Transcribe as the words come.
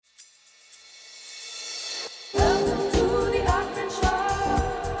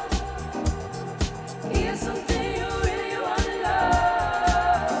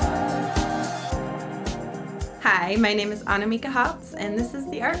Hi, my name is Annamieka, and this is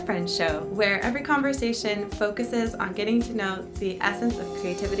the Art Friends Show, where every conversation focuses on getting to know the essence of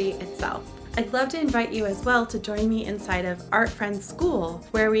creativity itself. I'd love to invite you as well to join me inside of Art Friends School,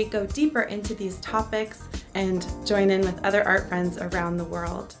 where we go deeper into these topics and join in with other art friends around the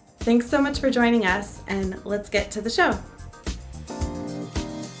world. Thanks so much for joining us, and let's get to the show.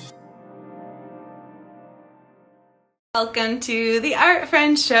 Welcome to the Art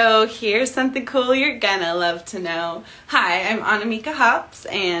Friends Show. Here's something cool you're gonna love to know. Hi, I'm Annamieka,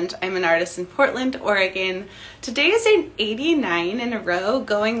 and I'm an artist in Portland, Oregon. Today is day 89 in a row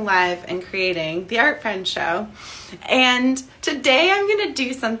going live and creating the Art Friends Show. And today I'm gonna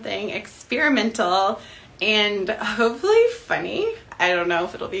do something experimental and hopefully funny. I don't know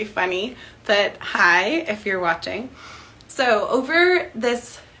if it'll be funny, but hi if you're watching. So over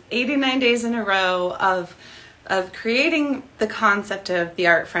this 89 days in a row of creating the concept of the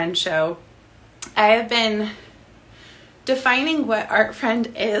Art Friend Show, I have been defining what Art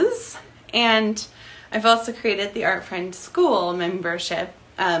Friend is, and I've also created the Art Friend School membership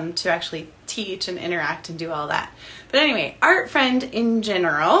to actually teach and interact and do all that. But anyway, Art Friend in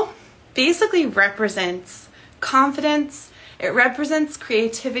general basically represents confidence. It represents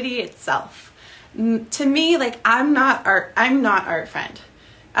creativity itself. To me, like, I'm not Art Friend.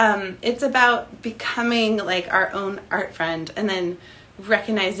 It's about becoming like our own art friend and then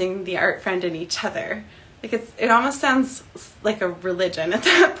recognizing the art friend in each other. Like it almost sounds like a religion at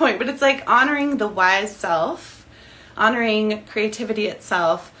that point, but it's like honoring the wise self, honoring creativity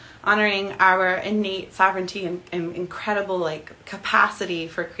itself, honoring our innate sovereignty and incredible like capacity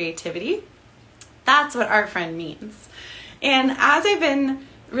for creativity. That's what art friend means. And as I've been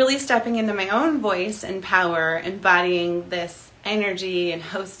really stepping into my own voice and power, embodying this energy and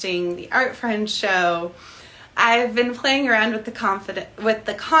hosting the Art Friends Show, I've been playing around with the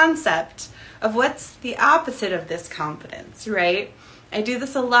concept of what's the opposite of this confidence, right? I do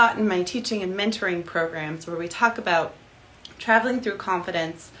this a lot in my teaching and mentoring programs where we talk about traveling through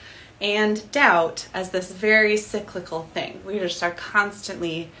confidence and doubt as this very cyclical thing. We just are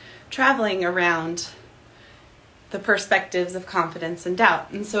constantly traveling around the perspectives of confidence and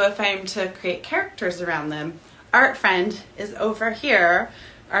doubt. And so if I'm to create characters around them, Art Friend is over here.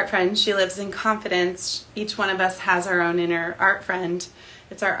 Art Friend, she lives in confidence. Each one of us has our own inner art friend.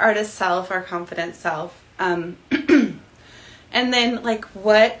 It's our artist self, our confident self. And then, like,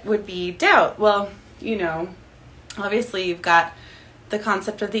 what would be doubt? Well, you know, obviously you've got the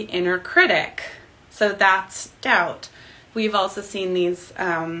concept of the inner critic. So that's doubt. We've also seen these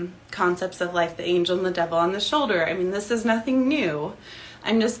concepts of like the angel and the devil on the shoulder. I mean, this is nothing new.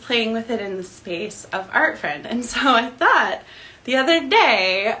 I'm just playing with it in the space of Art Friend. And so I thought the other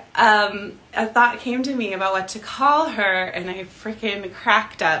day, a thought came to me about what to call her, and I freaking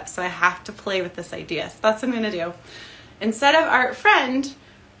cracked up. So I have to play with this idea. So that's what I'm going to do. Instead of Art Friend,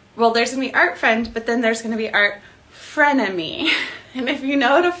 well, there's going to be Art Friend, but then there's going to be Art Frenemy. And if you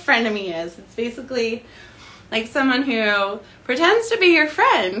know what a frenemy is, it's basically like someone who pretends to be your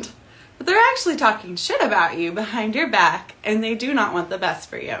friend, but they're actually talking shit about you behind your back, and they do not want the best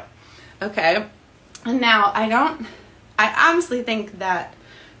for you. Okay? And now, I honestly think that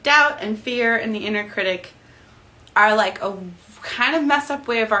doubt and fear and the inner critic are like a kind of messed up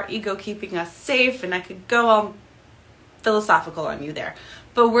way of our ego keeping us safe, and I could go all philosophical on you there.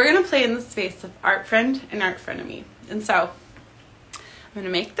 But we're going to play in the space of Art Friend and Art Frenemy. And so, I'm going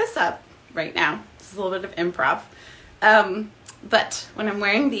to make this up right now. This is a little bit of improv. But when I'm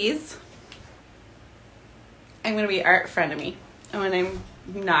wearing these, I'm going to be Art Frenemy. And when I'm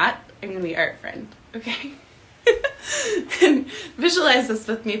not, I'm going to be Art Friend. Okay? And visualize this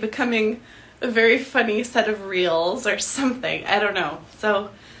with me becoming a very funny set of reels or something. I don't know.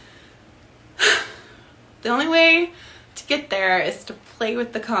 So, the only way to get there is to play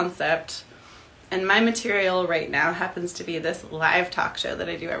with the concept. And my material right now happens to be this live talk show that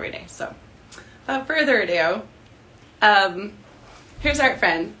I do every day. So, without further ado, here's Art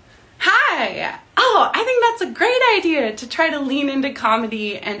Friend. Hi! Oh, I think that's a great idea to try to lean into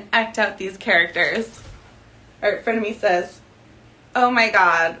comedy and act out these characters. Art Frenemy says, oh my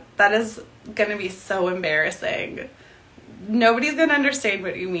god, that is gonna be so embarrassing. Nobody's gonna understand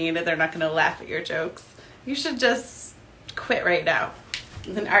what you mean, and they're not gonna laugh at your jokes. You should just quit right now.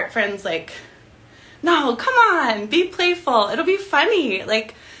 And then Art Friend's like, no, come on, be playful. It'll be funny.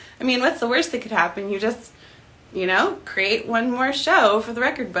 Like, I mean, what's the worst that could happen? You just, you know, create one more show for the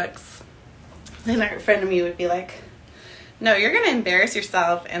record books. Then Art Frenemy would be like, no, you're going to embarrass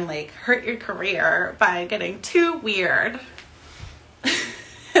yourself and, like, hurt your career by getting too weird.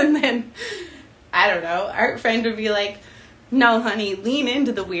 And then, I don't know, Art Friend would be like, No, honey, lean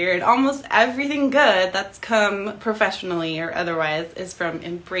into the weird. Almost everything good that's come professionally or otherwise is from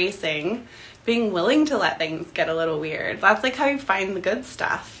embracing, being willing to let things get a little weird. That's like how you find the good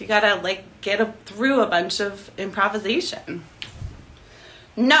stuff. You gotta through a bunch of improvisation.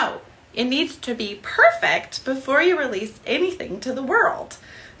 No, it needs to be perfect before you release anything to the world.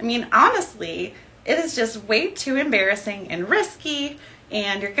 I mean, honestly, it is just way too embarrassing and risky,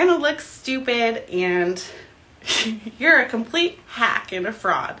 and you're gonna look stupid, and you're a complete hack and a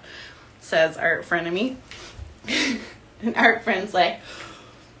fraud, says Art Frenemy. And Art Friend's like,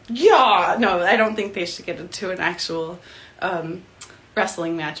 yeah, no, I don't think they should get into an actual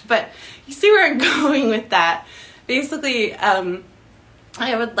wrestling match. But you see where I'm going with that. Basically, I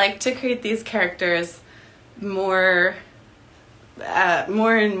would like to create these characters more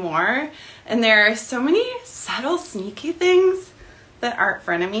and more. And there are so many subtle, sneaky things that Art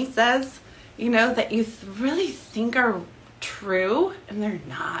Frenemy says, that you really think are true, and they're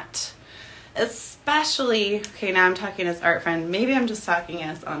not. Especially, okay, now I'm talking as Art Friend. Maybe I'm just talking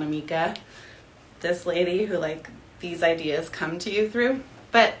as Annamieka, this lady who, these ideas come to you through.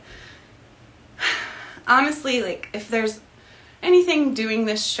 But honestly, if there's anything doing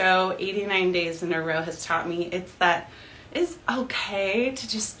this show 89 days in a row has taught me, it's that it's okay to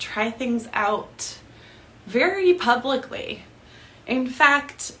just try things out very publicly. In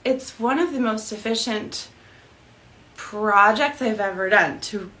fact, it's one of the most efficient projects I've ever done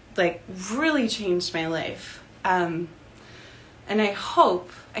to really change my life. And I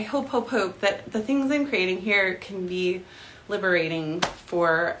hope that the things I'm creating here can be liberating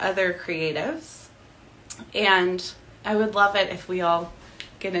for other creatives. And I would love it if we all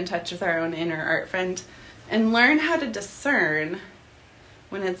get in touch with our own inner art friend and learn how to discern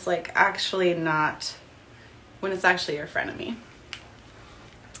when it's actually your frenemy.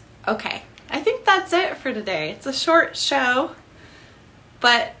 Okay, I think that's it for today. It's a short show,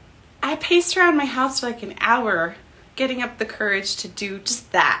 but I paced around my house for an hour, getting up the courage to do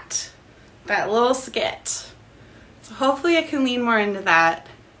just that little skit. So hopefully I can lean more into that.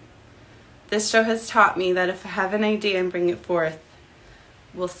 This show has taught me that if I have an idea and bring it forth,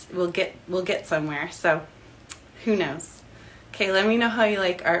 we'll get somewhere. So who knows? Okay, let me know how you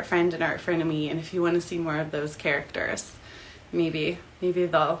like Art Friend and Art Frenemy, and if you want to see more of those characters. Maybe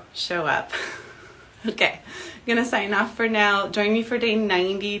they'll show up. Okay, I'm gonna sign off for now. Join me for day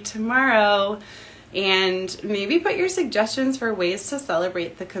 90 tomorrow, and maybe put your suggestions for ways to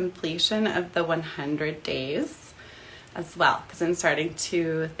celebrate the completion of the 100 days as well, because I'm starting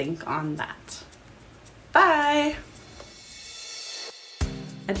to think on that. Bye!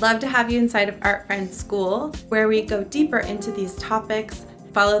 I'd love to have you inside of Art Friend School, where we go deeper into these topics.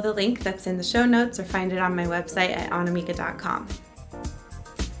 Follow the link that's in the show notes or find it on my website at annamieka.com.